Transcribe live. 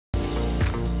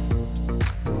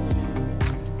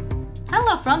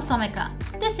Hello from Someka.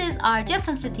 This is our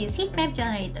Japan cities heat map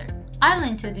generator. I will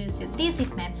introduce you these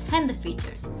heat maps and the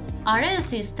features. Our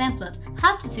ready-to-use template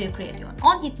helps you to create your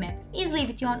own heat map easily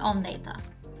with your own data.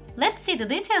 Let's see the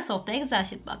details of the Excel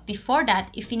sheet, but before that,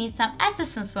 if you need some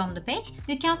assistance from the page,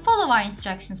 you can follow our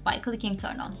instructions by clicking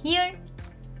turn on here,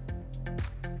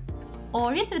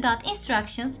 or use without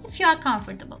instructions if you are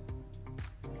comfortable.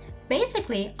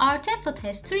 Basically, our template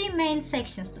has three main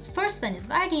sections. The first one is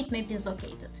where the heat map is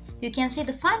located. You can see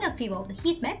the final view of the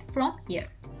heat map from here.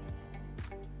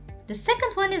 The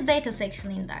second one is data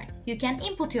section in there. You can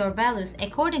input your values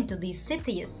according to these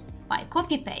cities by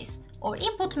copy-paste or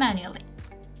input manually.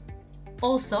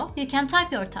 Also, you can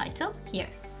type your title here.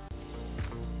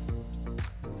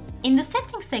 In the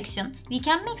settings section, we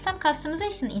can make some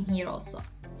customization in here also.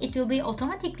 It will be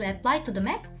automatically applied to the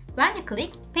map when you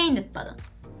click Painted button.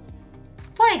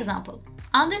 For example,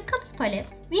 under color palette,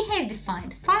 we have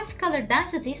defined 5 color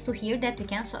densities to here that you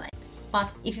can select.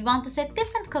 But if you want to set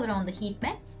different color on the heat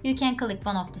map, you can click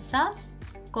one of the cells,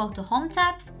 go to Home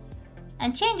tab,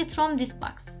 and change it from this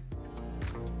box.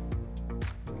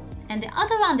 And the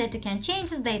other one that you can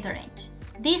change is data range.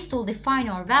 These two define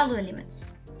your value limits.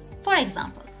 For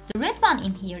example, the red one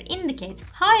in here indicates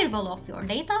higher value of your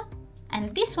data,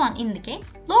 and this one indicates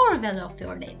lower value of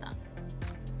your data.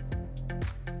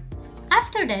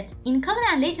 After that, in color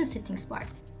and legend settings part,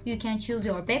 you can choose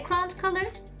your background color,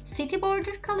 city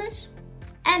border color,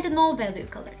 and the no value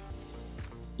color.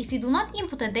 If you do not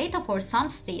input a data for some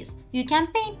cities, you can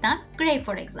paint them gray,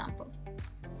 for example.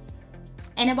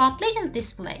 And about legend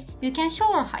display, you can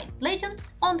show or hide legends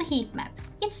on the heat map.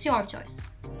 It's your choice.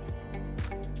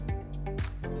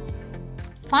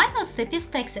 Final step is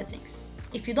tag settings.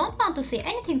 If you don't want to see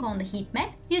anything on the heat map,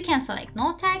 you can select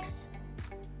no tags,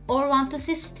 or want to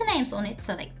see city names on it,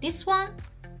 select this one.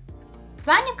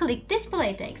 When you click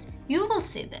display tags, you will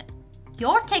see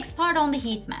your text part on the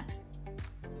heat map.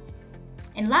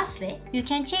 And lastly, you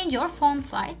can change your font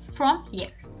size from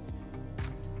here.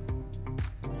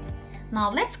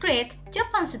 Now let's create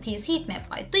Japan cities heat map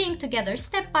by doing together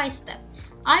step by step.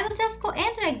 I will just go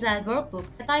enter Excel workbook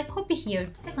that I copy here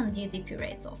Japan GDP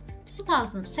rates of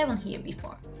 2007 here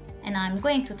before. And I'm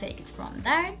going to take it from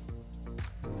there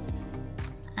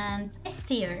and paste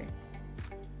here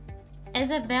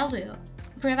as a value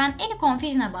to prevent any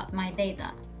confusion about my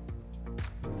data.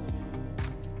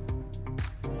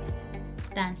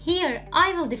 Then here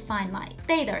I will define my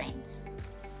data range.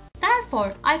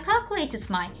 Therefore, I calculated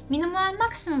my minimum and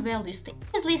maximum values to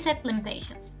easily set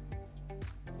limitations.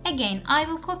 Again, I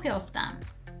will copy of them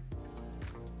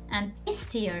and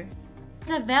paste here as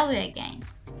a value again.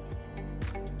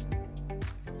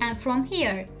 And from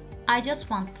here, I just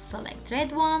want to select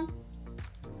red one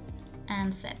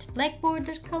and set black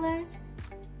border color,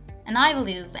 and I will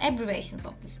use the abbreviations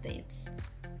of the states.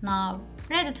 Now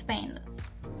ready to paint it.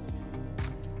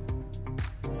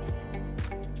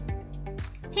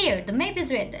 Here the map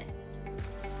is ready.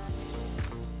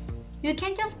 You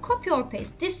can just copy or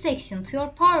paste this section to your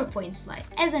PowerPoint slide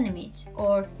as an image,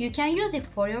 or you can use it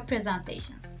for your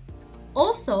presentations.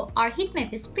 Also, our heat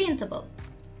map is printable.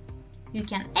 You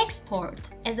can export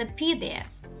as a PDF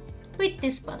with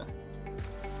this button.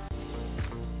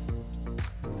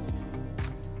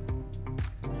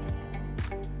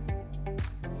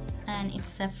 And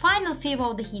it's a final view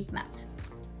of the heat map.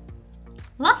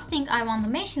 Last thing I want to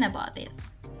mention about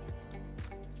this.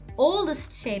 All the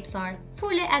shapes are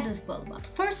fully editable, but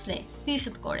firstly, you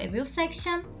should go review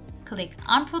section, click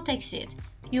unprotect sheet.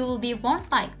 You will be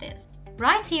warned like this.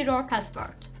 Write here your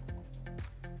password.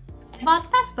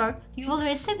 About password, you will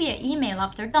receive via email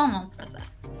after download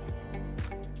process.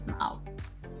 Now,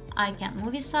 I can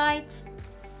move aside,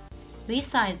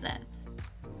 resize it,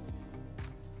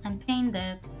 and paint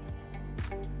it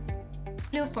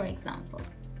blue, for example.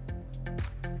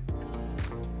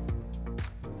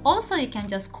 Also, you can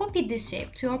just copy this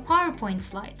shape to your PowerPoint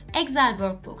slides, Excel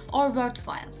workbooks, or Word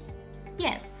files.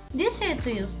 Yes, this way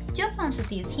to use Japan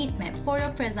cities heat map for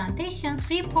your presentations,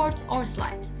 reports, or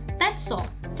slides. That's all.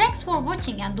 Thanks for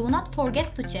watching, and do not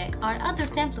forget to check our other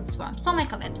templates from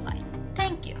Someka website.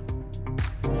 Thank you.